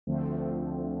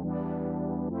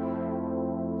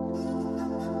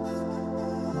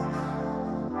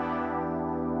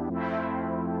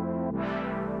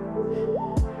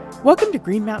Welcome to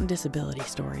Green Mountain Disability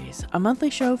Stories, a monthly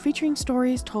show featuring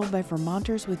stories told by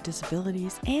Vermonters with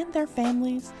disabilities and their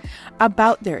families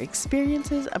about their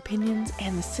experiences, opinions,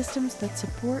 and the systems that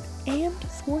support and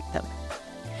thwart them.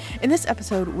 In this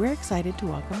episode, we're excited to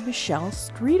welcome Michele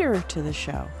Streeter to the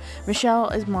show. Michele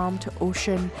is mom to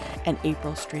Ocean and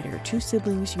April Streeter, two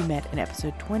siblings you met in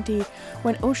episode 20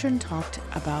 when Ocean talked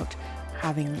about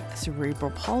having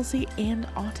cerebral palsy and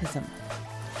autism.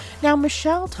 Now,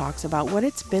 Michele talks about what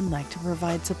it's been like to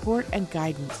provide support and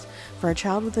guidance for a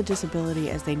child with a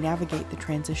disability as they navigate the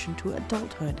transition to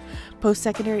adulthood,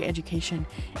 post-secondary education,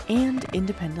 and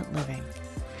independent living.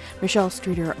 Michele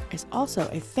Streeter is also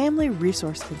a family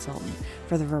resource consultant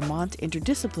for the Vermont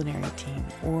Interdisciplinary Team,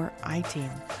 or I-Team,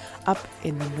 up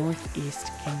in the Northeast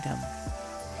Kingdom.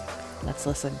 Let's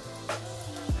listen.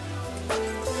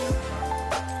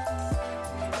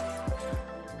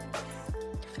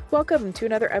 Welcome to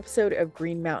another episode of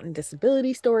Green Mountain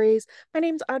Disability Stories. My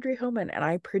name's Audrey Homan, and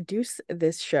I produce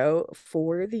this show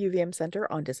for the UVM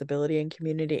Center on Disability and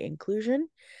Community Inclusion.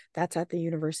 That's at the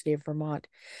University of Vermont.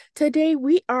 Today,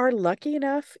 we are lucky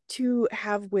enough to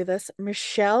have with us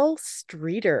Michele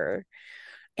Streeter,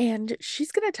 and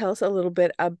she's going to tell us a little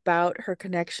bit about her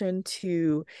connection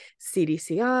to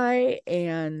CDCI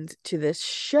and to this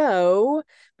show.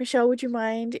 Michele, would you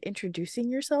mind introducing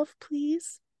yourself,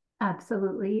 please?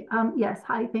 Absolutely. Yes.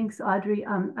 Hi, thanks, Audrey.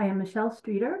 I am Michele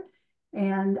Streeter,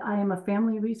 and I am a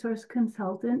family resource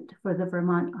consultant for the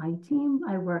Vermont I-Team.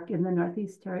 I work in the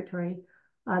Northeast Territory,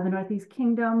 the Northeast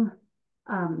Kingdom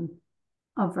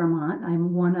of Vermont.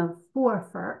 I'm one of 4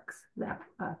 FERCs that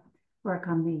work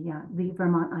on the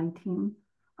Vermont I-Team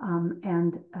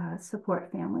and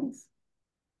support families.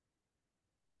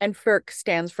 And FERC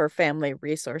stands for Family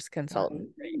Resource Consultant,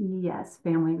 Right. right? Yes,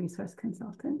 family resource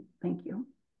consultant. Thank you.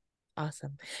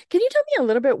 Awesome. Can you tell me a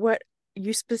little bit what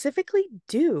you specifically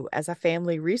do as a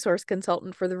family resource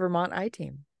consultant for the Vermont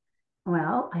I-Team?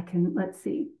 Well, let's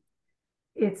see.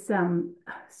 It's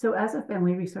so as a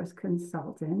family resource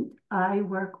consultant, I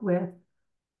work with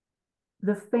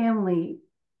the family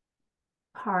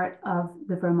part of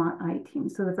the Vermont I-Team.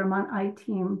 So the Vermont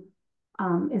I-Team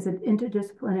is an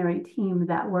interdisciplinary team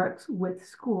that works with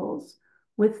schools,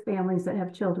 with families that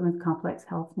have children with complex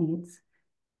health needs.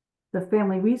 The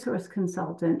family resource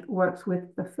consultant works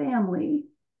with the family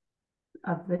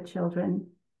of the children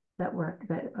that work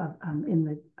on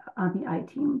the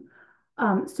I-Team.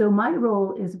 So my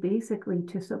role is basically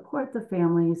to support the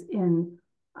families in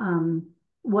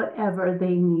whatever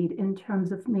they need in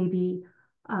terms of maybe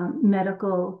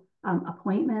medical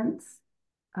appointments,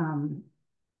 um,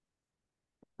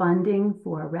 funding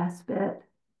for respite,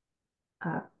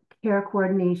 uh, care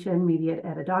coordination, maybe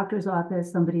at a doctor's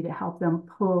office, somebody to help them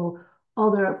pull all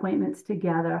their appointments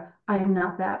together. I'm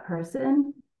not that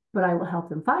person, but I will help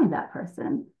them find that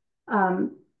person.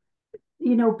 Um,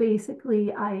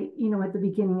 basically at the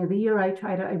beginning of the year, I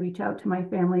reach out to my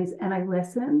families and I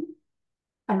listen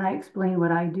and I explain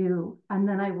what I do. And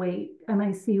then I wait and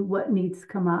I see what needs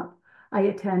come up. I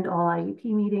attend all IEP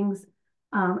meetings.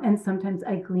 And sometimes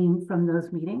I glean from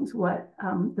those meetings what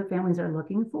the families are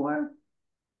looking for.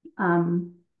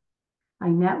 Um, I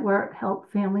network,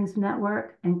 help families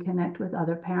network and connect with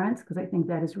other parents because I think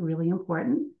that is really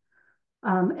important.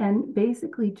 And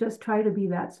basically just try to be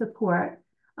that support.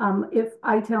 If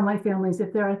I tell my families,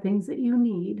 if there are things that you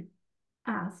need,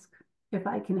 ask. If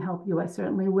I can help you, I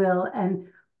certainly will. And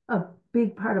a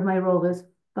big part of my role is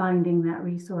finding that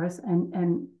resource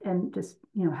and just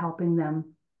helping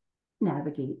them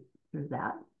navigate through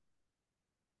that.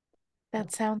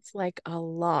 That sounds like a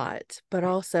lot, but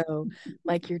also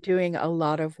like you're doing a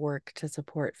lot of work to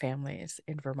support families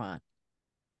in Vermont.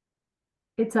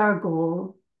 It's our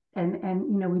goal, and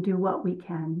we do what we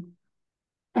can.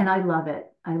 And I love it.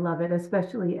 I love it,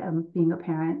 especially being a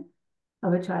parent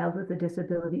of a child with a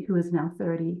disability who is now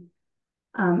 30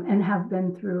 and have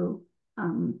been through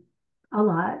a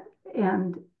lot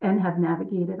and have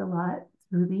navigated a lot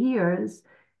through the years.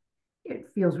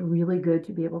 It feels really good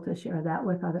to be able to share that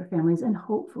with other families and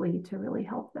hopefully to really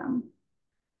help them.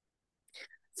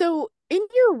 So, in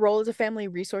your role as a family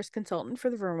resource consultant for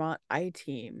the Vermont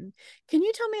I-Team, can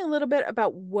you tell me a little bit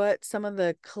about what some of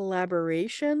the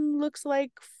collaboration looks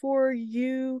like for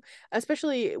you,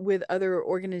 especially with other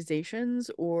organizations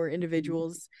or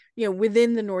individuals,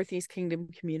 within the Northeast Kingdom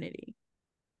community?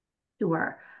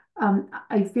 Sure.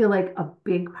 I feel like a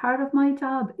big part of my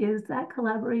job is that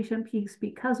collaboration piece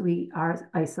because we are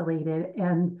isolated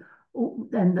and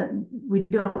we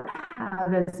don't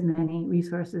have as many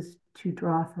resources to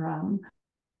draw from.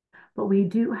 But we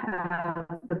do have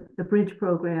the Bridge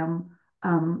program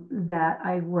that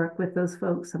I work with those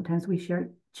folks. Sometimes we share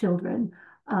children,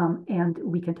 and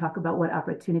we can talk about what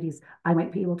opportunities I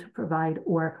might be able to provide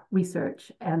or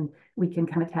research, and we can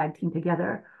kind of tag team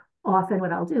together. Often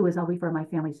what I'll do is I'll refer my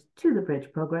families to the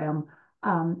Bridge program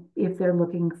if they're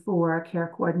looking for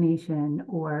care coordination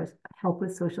or help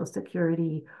with Social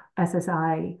Security,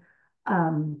 SSI,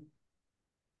 um,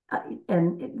 uh,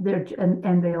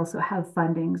 and they also have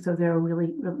funding, so they're really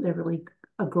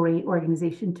a great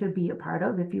organization to be a part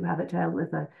of if you have a child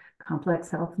with a complex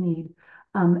health need.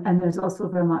 And there's also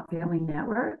Vermont Family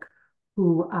Network,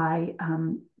 who I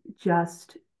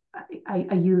just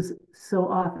I use so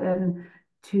often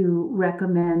to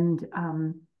recommend.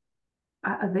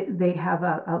 They have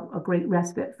a great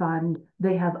respite fund.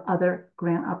 They have other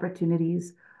grant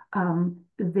opportunities.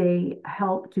 They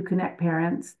help to connect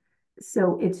parents.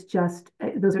 So it's just,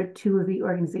 those are two of the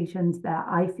organizations that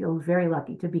I feel very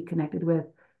lucky to be connected with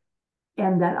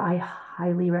and that I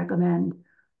highly recommend,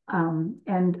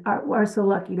 and are so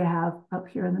lucky to have up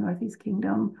here in the Northeast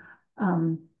Kingdom.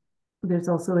 Um, there's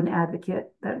also an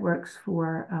advocate that works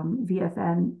for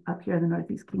VFN up here in the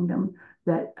Northeast Kingdom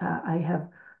that I have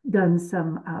done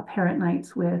some parent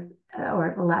nights with,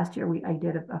 or last year I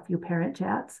did a few parent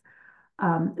chats,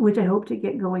 which I hope to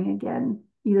get going again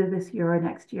either this year or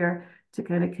next year to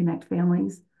kind of connect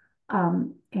families.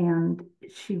 And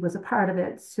she was a part of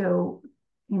it. So,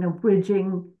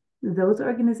 bridging those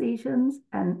organizations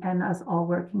and us all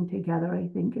working together, I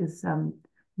think is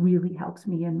really helps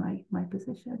me in my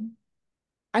position.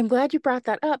 I'm glad you brought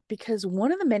that up because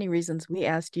one of the many reasons we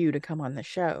asked you to come on the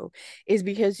show is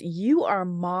because you are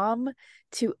mom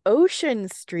to Ocean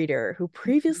Streeter, who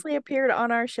previously appeared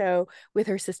on our show with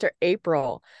her sister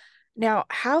April. Now,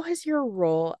 how has your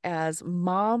role as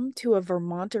mom to a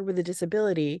Vermonter with a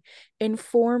disability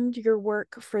informed your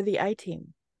work for the I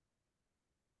Team?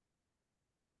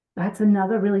 That's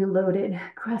another really loaded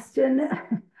question.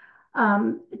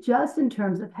 Just in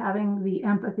terms of having the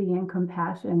empathy and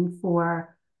compassion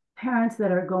for parents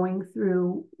that are going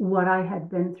through what I had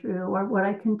been through or what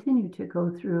I continue to go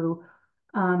through,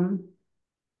 um,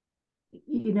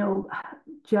 you know,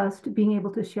 just being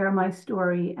able to share my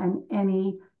story and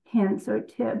any hints or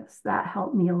tips that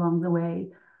help me along the way,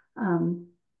 um,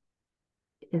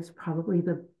 is probably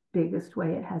the biggest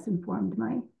way it has informed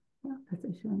my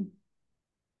position.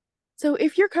 So,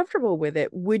 if you're comfortable with it,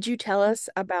 would you tell us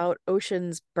about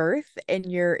Ocean's birth and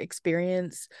your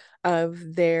experience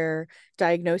of their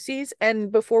diagnoses?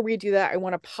 And before we do that, I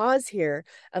want to pause here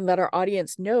and let our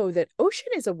audience know that Ocean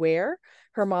is aware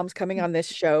her mom's coming on this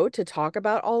show to talk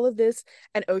about all of this,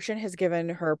 and Ocean has given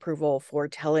her approval for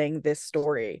telling this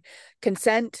story.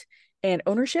 Consent and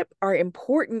ownership are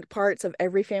important parts of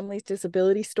every family's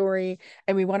disability story,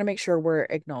 and we want to make sure we're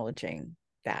acknowledging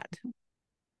that.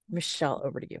 Michele,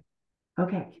 over to you.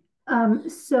 Okay.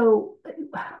 So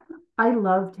I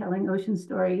love telling Ocean's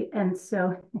story. And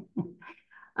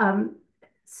um,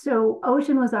 so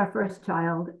Ocean was our first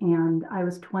child, and I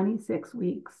was 26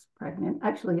 weeks pregnant.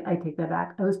 Actually, I take that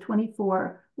back. I was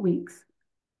 24 weeks.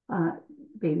 Uh,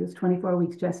 Baby was 24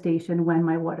 weeks gestation when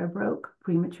my water broke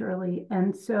prematurely.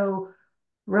 And so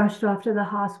rushed off to the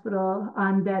hospital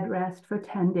on bed rest for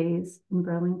 10 days in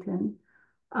Burlington.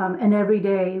 And every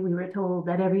day we were told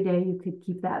that every day you could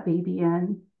keep that baby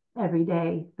in, every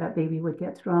day that baby would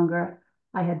get stronger.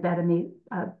 I had beta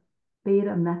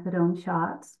methadone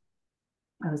shots.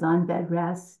 I was on bed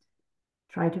rest,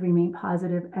 tried to remain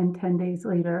positive, and 10 days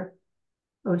later,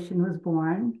 Ocean was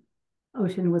born.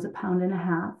 Ocean was a pound and a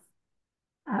half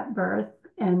at birth.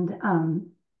 And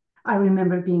I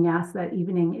remember being asked that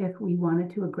evening if we wanted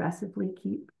to aggressively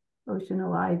keep Ocean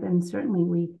alive, and certainly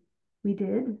we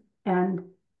did. And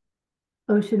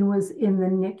Ocean was in the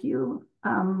NICU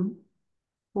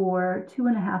for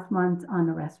 2.5 months on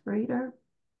a respirator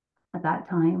at that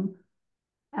time.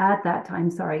 At that time,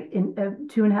 sorry,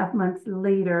 2.5 months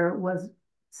later was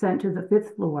sent to the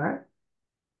fifth floor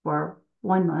for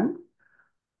 1 month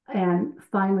and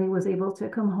finally was able to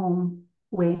come home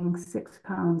weighing 6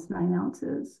 pounds, 9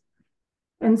 ounces.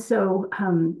 And so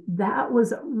that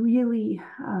was really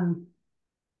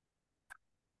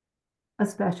a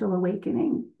special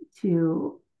awakening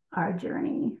to our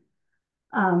journey.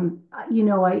 I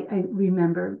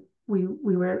remember we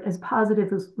were as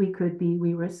positive as we could be.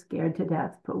 We were scared to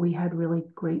death, but we had really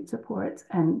great supports,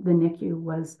 and the NICU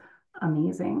was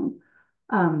amazing.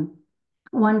 Um,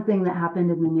 One thing that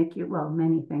happened in the NICU, well,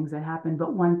 many things that happened,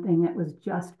 but one thing that was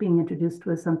just being introduced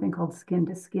was something called skin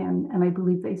to skin, and I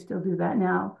believe they still do that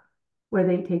now, where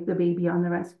they take the baby on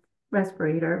the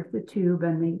respirator, the tube,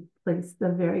 and they place the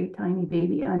very tiny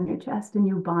baby on your chest, and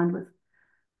you bond with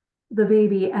the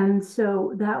baby. And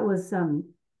so that was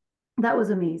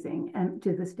amazing. And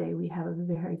to this day, we have a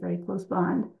very, very close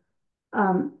bond.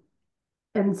 Um,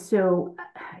 and so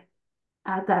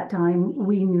at that time,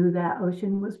 we knew that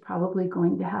Ocean was probably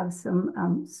going to have some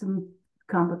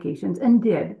complications, and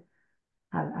did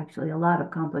have actually a lot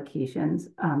of complications.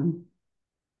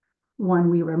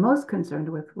 One we were most concerned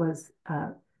with was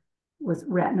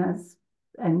retinas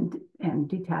and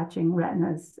detaching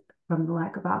retinas from the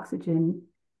lack of oxygen.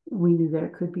 We knew there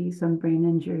could be some brain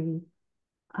injury.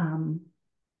 Um,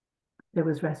 there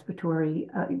was respiratory.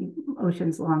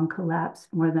 Ocean's lung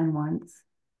collapsed more than once.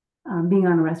 Being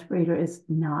on a respirator is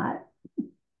not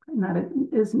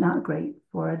great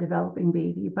for a developing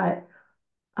baby. But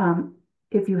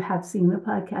if you have seen the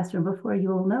podcast from before, you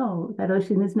will know that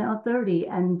Ocean is now 30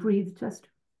 and breathes just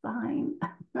fine.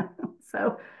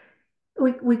 So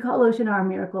we call Ocean our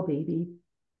miracle baby.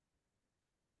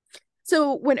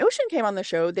 So when Ocean came on the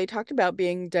show, they talked about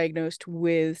being diagnosed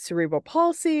with cerebral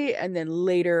palsy and then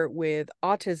later with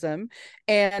autism,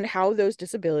 and how those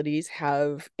disabilities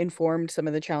have informed some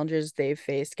of the challenges they've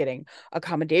faced getting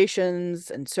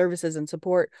accommodations and services and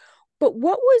support. But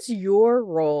what was your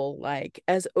role like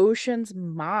as Ocean's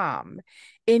mom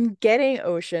in getting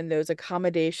Ocean those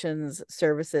accommodations,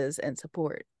 services, and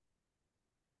support?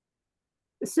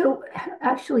 So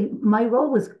actually, my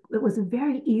role was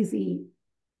very easy.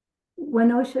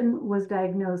 When Ocean was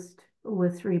diagnosed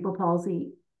with cerebral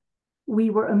palsy,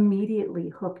 we were immediately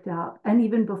hooked up. And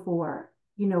even before,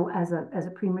 as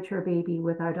a premature baby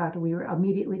with our doctor, we were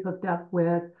immediately hooked up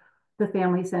with the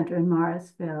family center in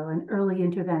Morrisville and early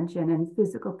intervention and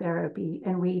physical therapy.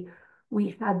 And we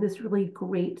had this really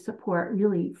great support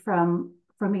really from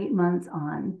 8 months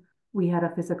on. We had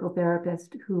a physical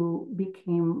therapist who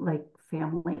became like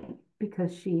family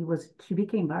because she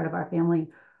became part of our family.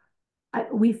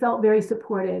 We felt very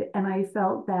supported, and I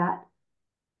felt that,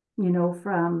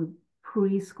 from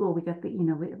preschool, we got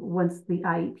once the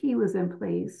IEP was in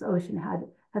place, Ocean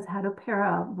has had a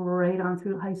para right on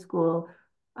through high school.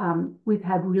 We've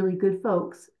had really good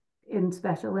folks in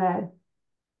special ed.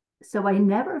 So I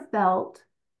never felt,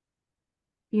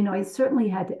 I certainly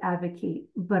had to advocate,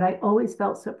 but I always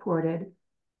felt supported.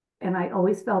 And I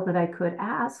always felt that I could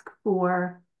ask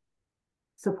for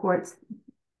supports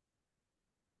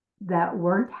that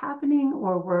weren't happening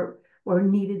or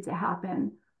needed to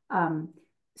happen. Um,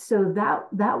 so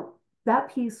that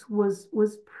piece was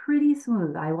pretty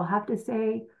smooth. I will have to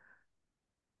say.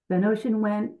 Then Ocean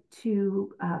went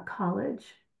to college.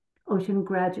 Ocean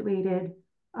graduated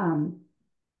um,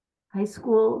 high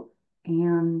school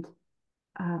and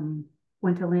um,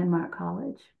 went to Landmark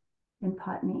College in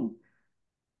Putney.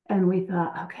 And we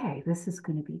thought, okay, this is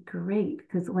going to be great,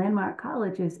 because Landmark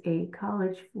College is a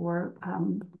college for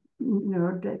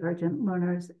neurodivergent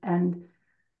learners. And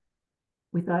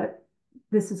we thought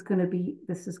this is going to be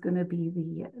the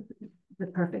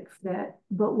perfect fit.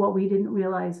 But what we didn't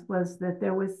realize was that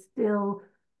there was still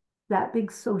that big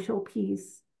social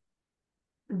piece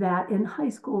that in high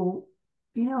school,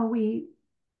 we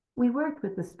worked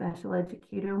with the special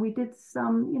educator. We did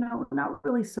some, not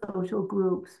really social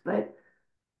groups, but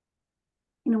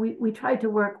we tried to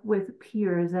work with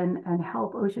peers and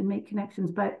help Ocean make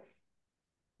connections. But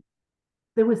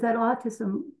there was that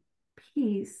autism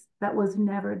piece that was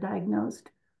never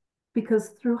diagnosed, because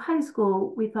through high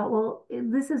school we thought, well,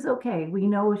 this is okay. We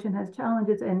know Ocean has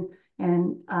challenges and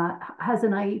has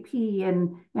an IEP,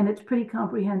 and it's pretty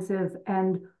comprehensive.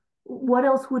 And what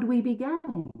else would we be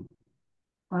getting?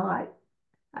 Well, I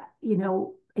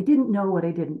didn't know what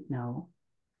I didn't know,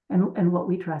 and what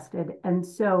we trusted. And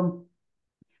so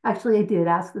actually, I did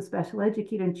ask the special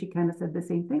educator, and she kind of said the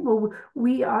same thing. Well,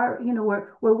 we are,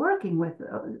 we're working with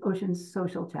Ocean's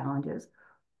social challenges.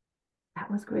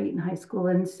 That was great in high school.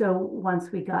 And so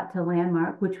once we got to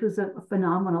Landmark, which was a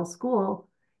phenomenal school,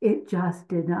 it just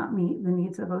did not meet the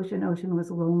needs of Ocean. Ocean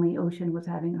was lonely. Ocean was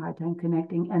having a hard time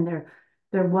connecting, and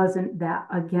there wasn't that,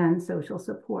 again, social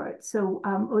support. So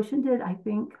Ocean did, I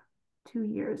think, 2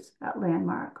 years at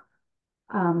Landmark,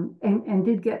 and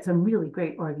did get some really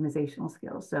great organizational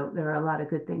skills. So there are a lot of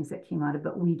good things that came out of it,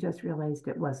 but we just realized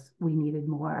we needed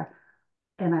more.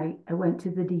 And I went to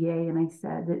the DA and I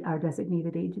said, that our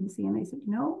designated agency, and I said,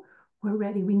 we're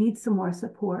ready. We need some more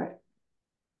support.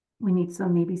 We need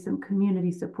maybe some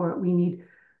community support. We need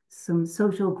some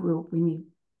social group. We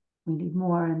need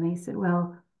more. And they said,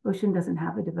 well, Ocean doesn't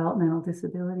have a developmental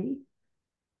disability.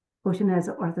 Ocean has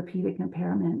an orthopedic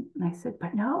impairment. And I said,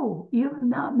 but no, you have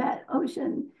not met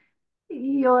Ocean.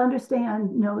 You'll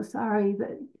understand. No, sorry.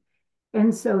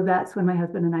 And so that's when my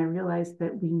husband and I realized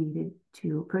that we needed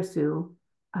to pursue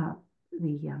uh,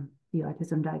 the the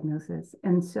autism diagnosis.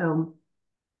 And so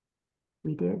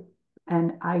we did.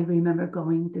 And I remember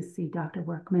going to see Dr.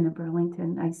 Workman in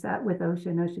Burlington. I sat with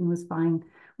Ocean. Ocean was fine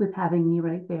with having me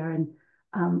right there. And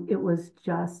it was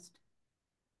just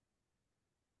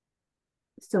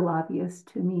so obvious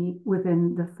to me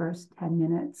within the first 10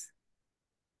 minutes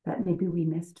that maybe we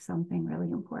missed something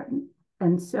really important.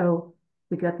 And so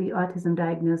we got the autism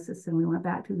diagnosis and we went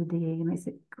back to the DA and I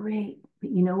said, great,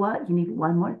 but you know what? You need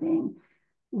one more thing.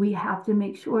 We have to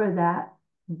make sure that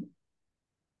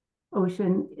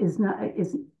Ocean is not,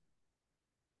 is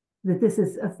that this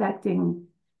is affecting,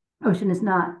 Ocean is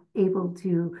not able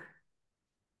to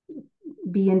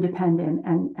be independent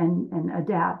and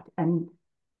adapt and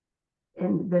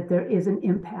that there is an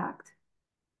impact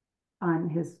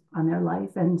on their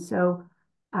life. And so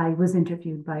I was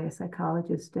interviewed by a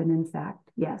psychologist, and in fact,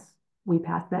 yes, we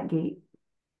passed that gate.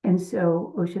 And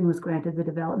so Ocean was granted the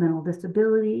developmental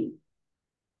disability.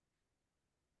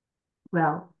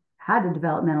 Well, had a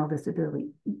developmental disability.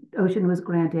 Ocean was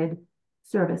granted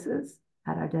services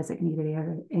at our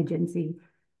designated agency.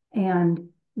 And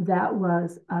that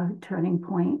was a turning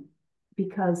point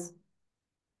because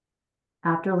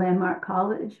after Landmark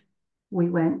College, we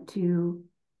went to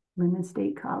Linden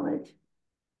State College.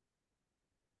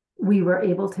 We were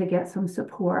able to get some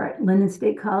support. Linden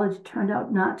State College turned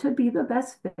out not to be the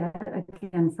best fit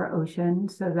again for Ocean.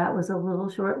 So that was a little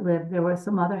short-lived. There were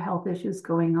some other health issues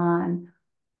going on.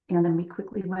 And then we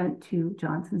quickly went to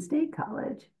Johnson State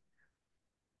College.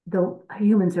 The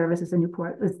Human Services in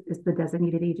Newport is the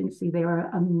designated agency. They were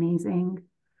amazing.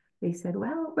 They said,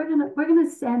 well, we're gonna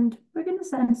send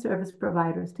service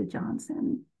providers to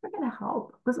Johnson. We're gonna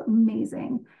help. It was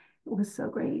amazing. It was so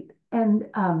great. And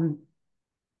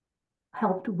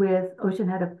helped with, Ocean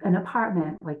had an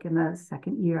apartment like in the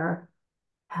second year,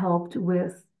 helped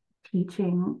with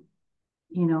teaching,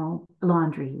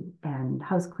 laundry and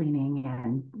house cleaning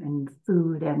and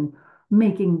food and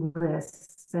making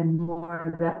lists and more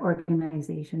of that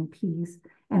organization piece.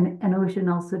 And Ocean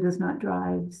also does not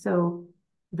drive. So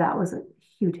that was a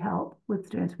huge help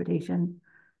with transportation.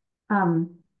 So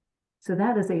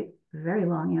that is a very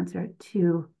long answer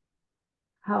to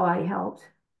how I helped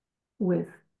with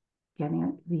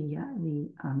getting the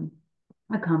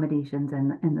accommodations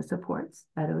and the supports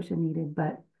that Ocean needed.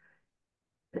 But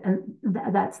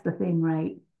that's the thing,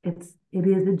 right? It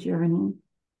is a journey,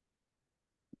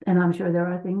 and I'm sure there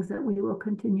are things that we will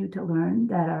continue to learn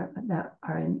that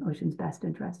are in Ocean's best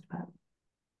interest. But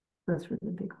those were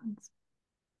the big ones.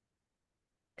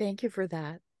 Thank you for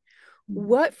that. Mm.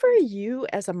 What for you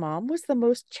as a mom was the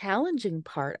most challenging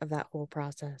part of that whole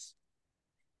process?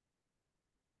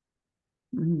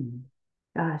 Mm.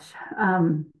 Gosh,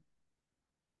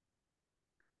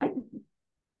 I,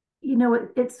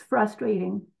 it's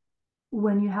frustrating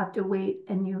when you have to wait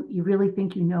and you really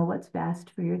think you know what's best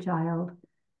for your child,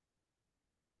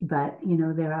 but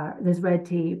there's red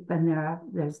tape and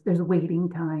there's a waiting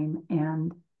time,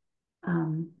 and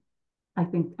I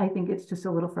think it's just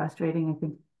a little frustrating. I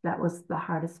think that was the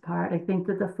hardest part. I think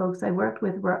that the folks I worked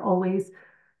with were always,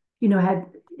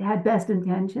 had best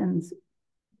intentions,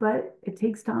 but it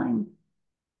takes time.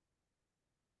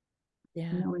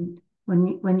 Yeah.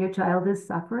 When your child is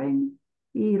suffering,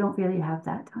 you don't really have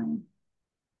that time.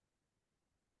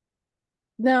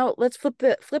 Now let's flip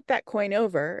that coin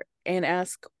over and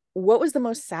ask, what was the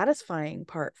most satisfying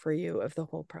part for you of the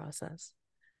whole process?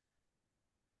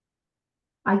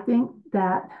 I think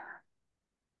that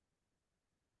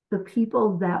the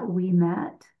people that we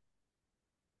met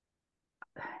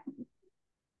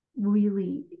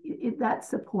really, that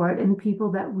support and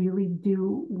people that really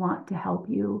do want to help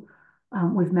you.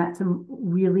 We've met some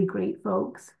really great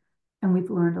folks and we've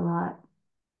learned a lot.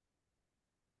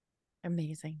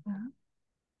 Amazing. Yeah.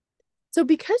 So,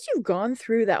 because you've gone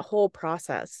through that whole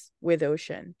process with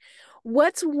Ocean,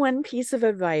 what's one piece of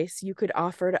advice you could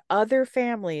offer to other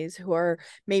families who are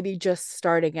maybe just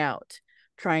starting out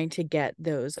trying to get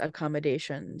those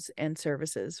accommodations and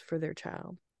services for their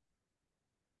child?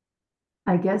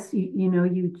 I guess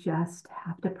you just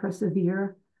have to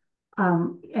persevere.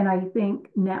 And I think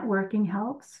networking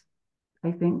helps.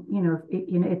 I think,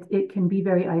 it can be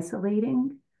very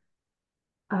isolating.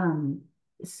 Um,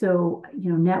 so,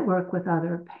 network with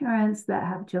other parents that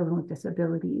have children with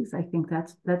disabilities. I think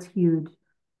that's huge,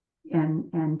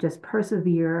 and just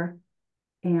persevere,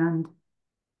 and,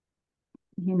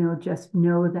 just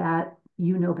know that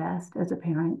you know best as a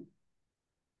parent.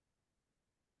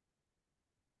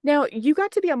 Now, you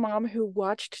got to be a mom who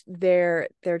watched their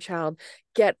child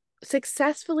get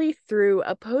successfully through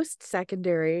a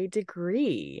post-secondary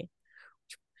degree.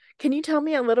 Can you tell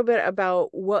me a little bit about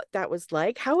what that was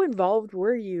like? How involved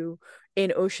were you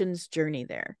in Ocean's journey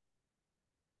there?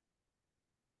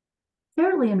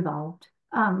 Fairly involved.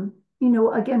 Again,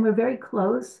 we're very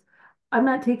close. I'm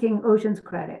not taking Ocean's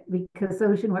credit because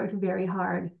Ocean worked very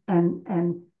hard and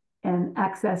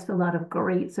accessed a lot of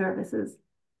great services.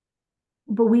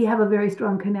 But we have a very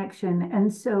strong connection,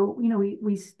 and so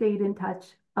we stayed in touch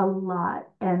a lot,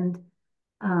 and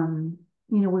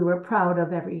we were proud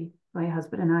of my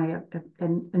husband and I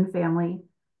and family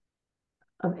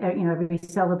of every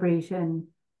celebration.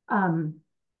 Um,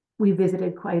 we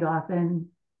visited quite often.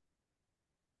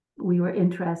 We were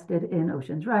interested in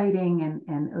Ocean's writing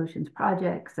and Ocean's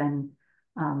projects and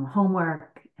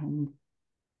homework and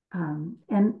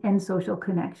social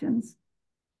connections.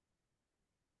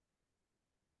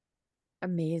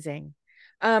 Amazing.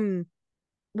 Um,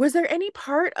 was there any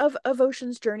part of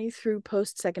Ocean's journey through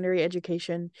post-secondary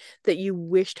education that you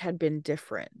wished had been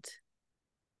different?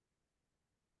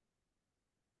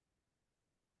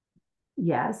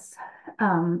 Yes.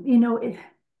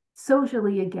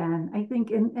 Socially again, I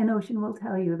think, and Ocean will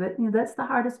tell you that that's the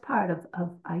hardest part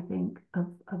of I think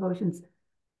of Ocean's.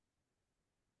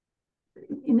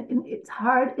 It's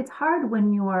hard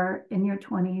when you're in your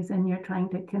 20s and you're trying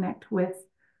to connect with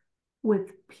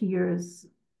peers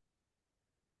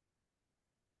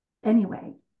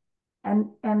anyway. Yeah.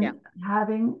 And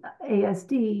having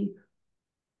ASD,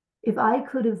 if I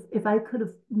could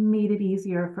have made it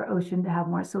easier for Ocean to have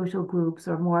more social groups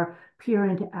or more peer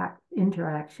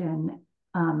interaction,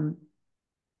 um,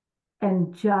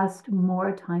 and just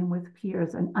more time with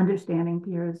peers and understanding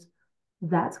peers,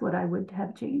 that's what I would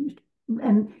have changed.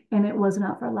 And it was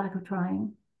not for lack of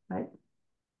trying, but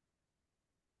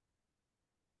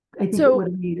I think it So, would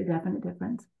have made a definite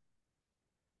difference.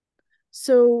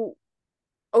 so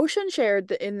Ocean shared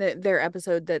their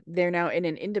episode that they're now in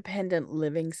an independent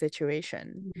living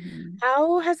situation. Mhm.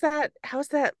 How's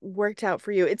that worked out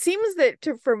for you? It seems that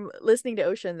from listening to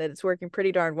Ocean that it's working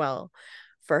pretty darn well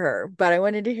for her. But I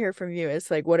wanted to hear from you as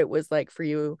like what it was like for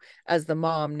you as the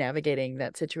mom navigating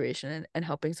that situation and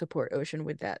helping support Ocean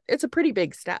with that. It's a pretty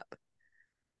big step.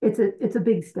 It's a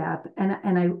big step,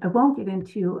 and I won't get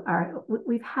into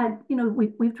we've had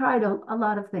we've tried a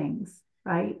lot of things,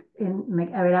 right, in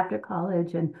like right after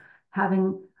college, and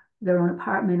having their own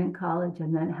apartment in college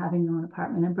and then having their own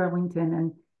apartment in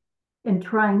Burlington, and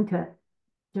trying to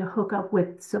hook up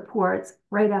with supports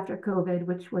right after COVID,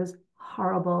 which was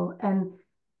horrible. And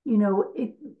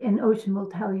and Ocean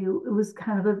will tell you it was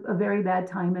kind of a very bad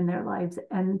time in their lives.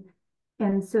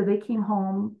 And so they came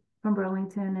home from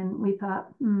Burlington, and we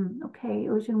thought, okay,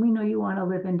 Ocean, we know you want to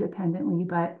live independently,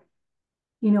 but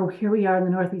here we are in the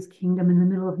Northeast Kingdom in the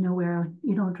middle of nowhere.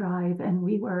 You don't drive and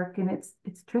we work, and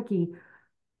it's tricky.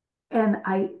 And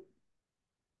I,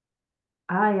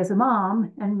 as a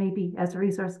mom and maybe as a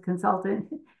resource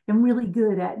consultant, am really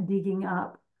good at digging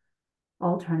up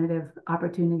alternative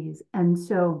opportunities. And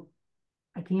so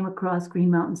I came across Green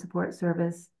Mountain Support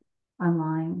Service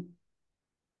online,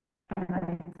 and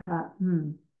I thought,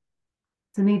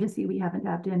 it's an agency we haven't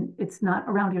tapped in. It's not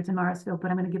around here, it's in Morrisville,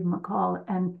 but I'm going to give them a call.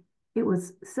 And it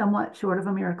was somewhat short of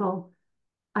a miracle.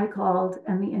 I called,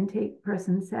 and the intake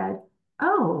person said,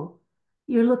 "Oh,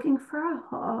 you're looking for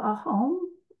a home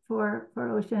for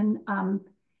Ocean.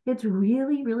 It's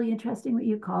really, really interesting that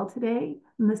you called today.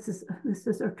 And this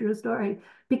is a true story,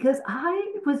 because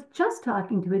I was just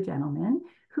talking to a gentleman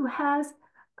who has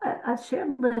a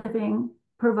shared living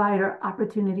provider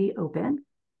opportunity open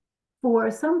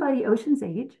for somebody Ocean's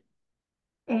age,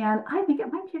 and I think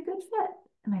it might be a good fit."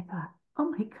 And I thought, "Oh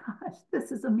my gosh,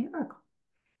 this is a miracle."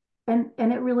 And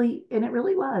it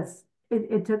really was.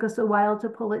 It took us a while to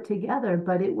pull it together,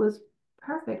 but it was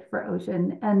perfect for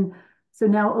Ocean. And so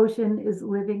now Ocean is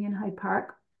living in Hyde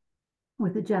Park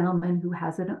with a gentleman who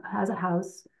has a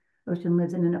house. Ocean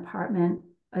lives in an apartment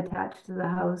attached to the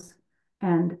house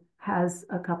and has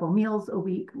a couple meals a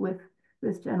week with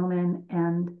this gentleman,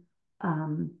 and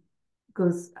um,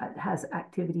 goes has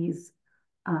activities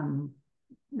um,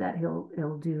 that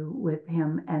he'll do with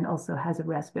him, and also has a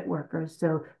respite worker.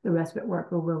 So the respite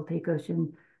worker will take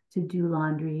Ocean to do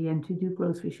laundry and to do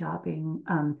grocery shopping.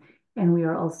 And we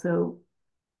are also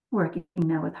working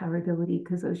now with hireability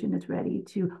because Ocean has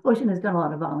done a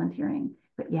lot of volunteering,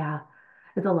 but yeah,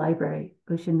 at the library,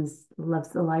 loves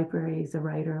the library. He's a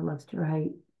writer, loves to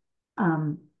write.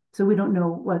 Um, so we don't know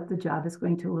what the job is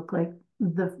going to look like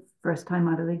the first time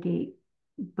out of the gate,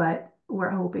 but we're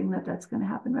hoping that that's going to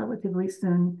happen relatively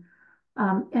soon.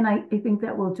 And I think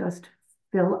that will just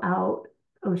fill out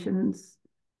Ocean's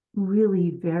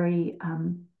really very,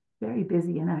 very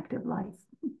busy and active life.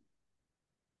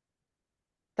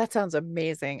 That sounds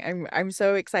amazing. I'm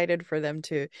so excited for them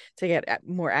to get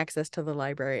more access to the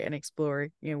library and explore,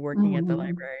 working at the Mhm.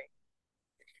 library.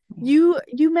 Yeah.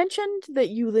 You mentioned that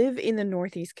you live in the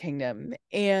Northeast Kingdom,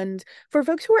 and for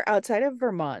folks who are outside of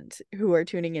Vermont who are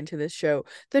tuning into this show,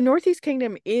 the Northeast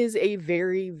Kingdom is a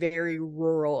very, very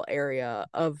rural area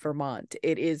of Vermont.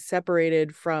 It is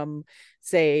separated from,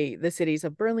 say, the cities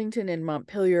of Burlington and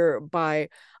Montpelier by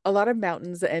a lot of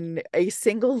mountains and a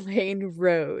single lane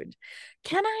road.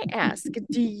 Can I ask,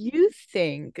 do you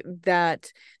think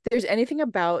that there's anything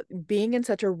about being in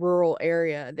such a rural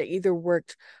area that either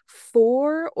worked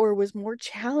for or was more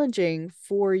challenging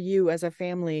for you as a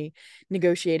family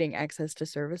negotiating access to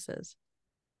services?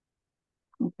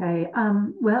 Okay.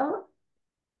 Well,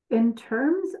 in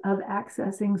terms of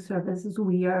accessing services,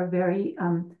 we are very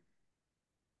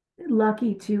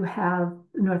lucky to have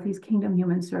Northeast Kingdom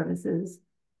Human Services.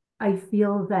 I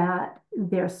feel that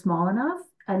they're small enough,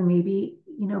 and maybe,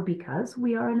 because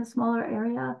we are in a smaller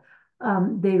area,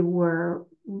 they were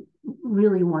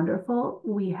really wonderful.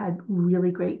 We had really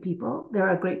great people. There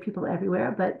are great people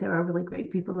everywhere, but there are really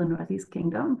great people in Northeast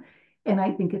Kingdom. And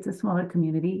I think it's a smaller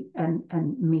community, and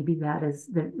maybe that is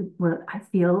where I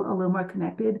feel a little more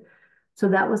connected. So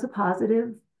that was a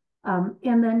positive.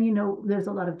 And then, there's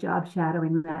a lot of job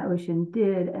shadowing that Ocean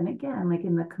did. And again, like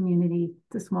in the community,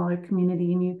 it's a smaller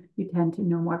community, and you tend to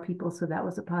know more people. So that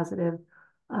was a positive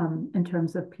in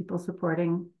terms of people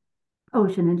supporting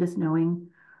Ocean and just knowing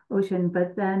Ocean.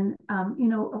 But then,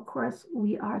 of course,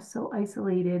 we are so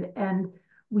isolated, and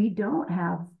we don't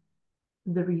have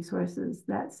the resources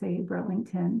that, say,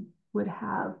 Burlington would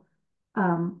have.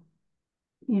 Um,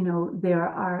 there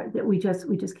are that we just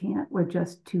can't. We're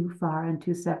just too far and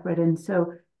too separate. And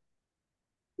so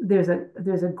there's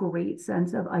a great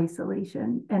sense of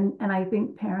isolation. And I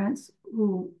think parents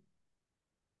who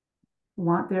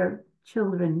want their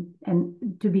children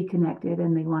and to be connected,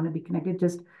 and they want to be connected,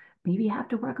 just maybe have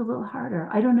to work a little harder.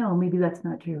 I don't know, maybe that's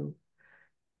not true.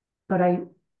 But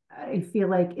I feel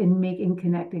like in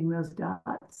connecting those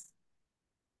dots,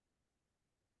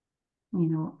 you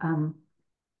know,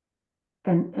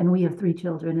 and we have three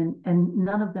children, and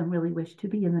none of them really wish to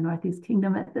be in the Northeast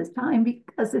Kingdom at this time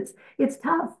because it's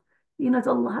tough. It's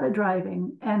a lot of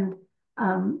driving, and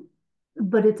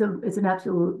but it's an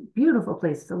absolute beautiful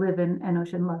place to live in, and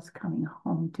Ocean loves coming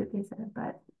home to visit.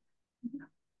 But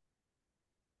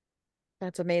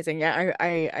That's amazing. Yeah,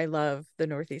 I love the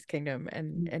Northeast Kingdom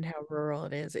and mm, how rural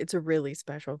it is. It's a really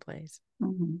special place.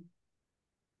 mhm,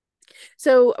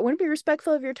 So I want to be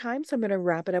respectful of your time, so I'm going to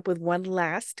wrap it up with one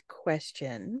last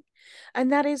question.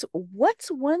 And that is, what's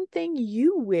one thing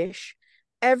you wish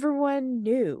everyone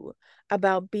knew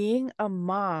about being a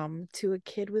mom to a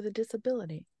kid with a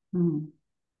disability? mm.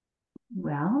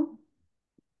 Well,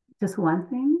 just one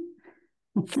thing.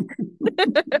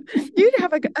 You'd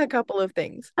have a couple of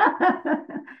things,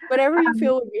 whatever you Um,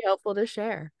 feel would be helpful to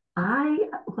share. I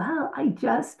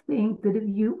just think that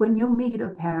when you meet a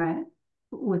parent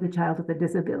with a child with a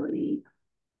disability,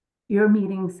 you're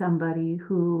meeting somebody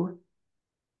who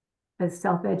is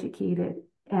self-educated,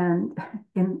 and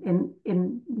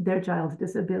in their child's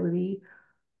disability,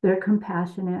 they're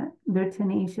compassionate, they're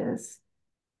tenacious.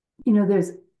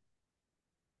 There's,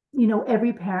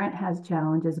 every parent has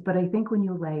challenges, but I think when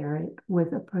you layer it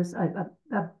with a person,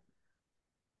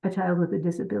 a child with a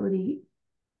disability,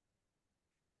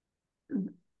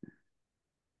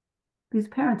 these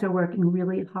parents are working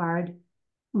really hard,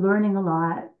 learning a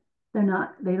lot. They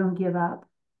don't give up.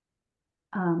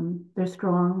 They're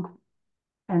strong,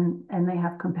 and they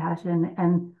have compassion,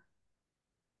 and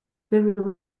they're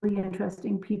really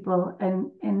interesting people.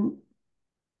 And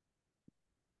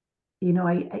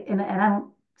I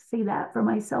don't say that for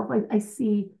myself. I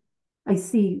see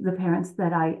the parents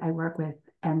that I work with,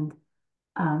 and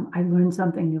I learn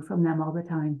something new from them all the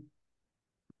time,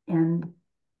 and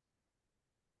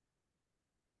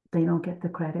they don't get the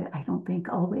credit. I don't think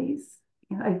always.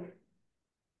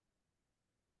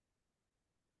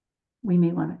 We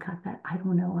may want to cut that. I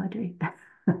don't know, Audrey.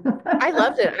 I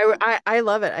loved it. I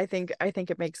love it. I think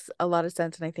it makes a lot of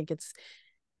sense, and I think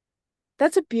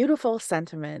that's a beautiful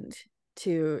sentiment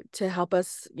to help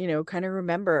us, kind of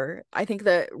remember. I think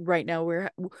that right now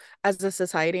as a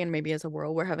society and maybe as a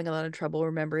world, we're having a lot of trouble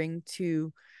remembering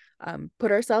to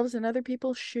put ourselves in other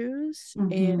people's shoes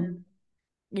and,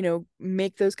 Mhm.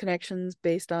 make those connections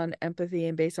based on empathy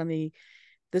and based on the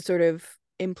sort of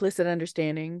implicit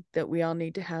understanding that we all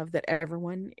need to have, that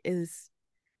everyone is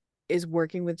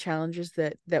working with challenges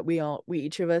that we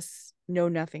each of us know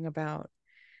nothing about.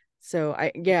 So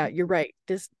yeah, you're right.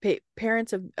 This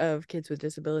parents of kids with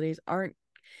disabilities aren't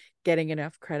getting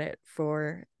enough credit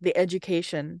for the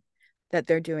education that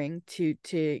they're doing to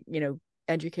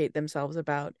educate themselves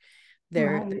about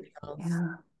their Right. health.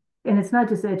 Yeah. And it's not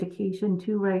just education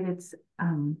too, right? It's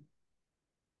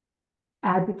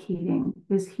advocating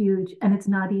is huge, and it's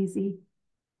not easy.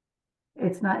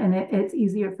 It's not, and it's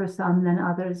easier for some than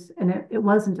others. And it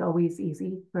wasn't always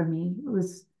easy for me. It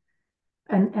was,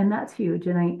 and that's huge.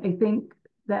 And I think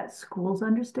that schools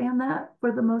understand that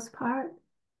for the most part.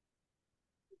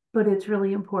 But it's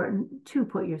really important to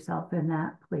put yourself in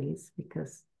that place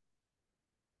because,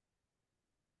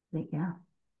 yeah,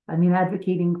 I mean,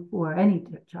 advocating for any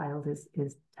child is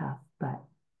tough, but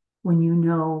when you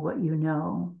know what you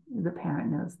know, the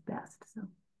parent knows best. So,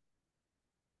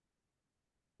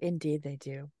 Indeed, they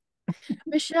do.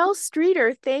 Michele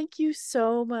Streeter, thank you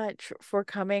so much for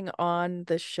coming on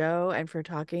the show and for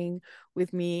talking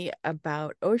with me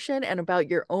about Ocean and about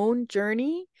your own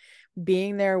journey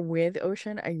being there with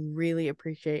Ocean. I really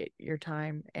appreciate your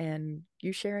time and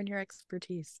you sharing your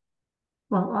expertise.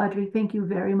 well, Audrey, thank you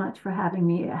very much for having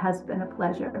me. It has been a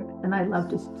pleasure, and I love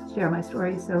to share my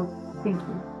story. So, thank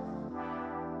you.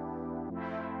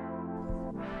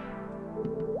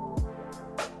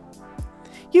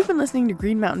 You've been listening to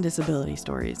Green Mountain Disability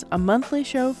Stories, a monthly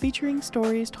show featuring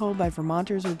stories told by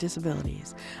Vermonters with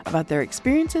disabilities about their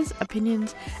experiences,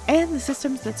 opinions, and the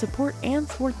systems that support and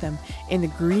thwart them in the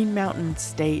Green Mountain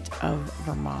state of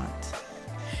Vermont.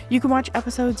 You can watch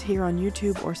episodes here on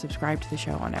YouTube or subscribe to the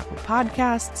show on Apple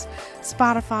Podcasts,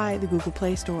 Spotify, the Google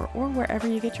Play Store, or wherever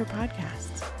you get your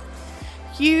podcasts.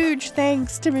 Huge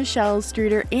thanks to Michele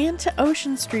Streeter and to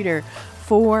Ocean Streeter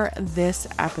for this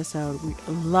episode. We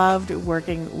loved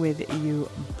working with you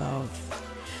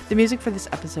both. The music for this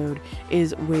episode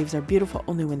is Waves Are Beautiful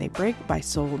Only When They Break by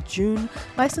Soul June,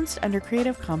 licensed under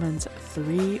Creative Commons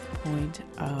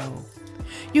 3.0.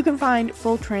 You can find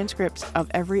full transcripts of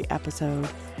every episode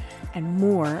and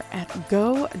more at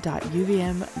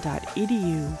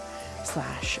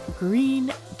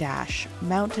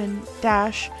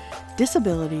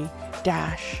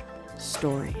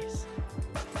go.uvm.edu/green-mountain-disability-stories.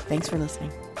 Thanks for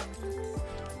listening.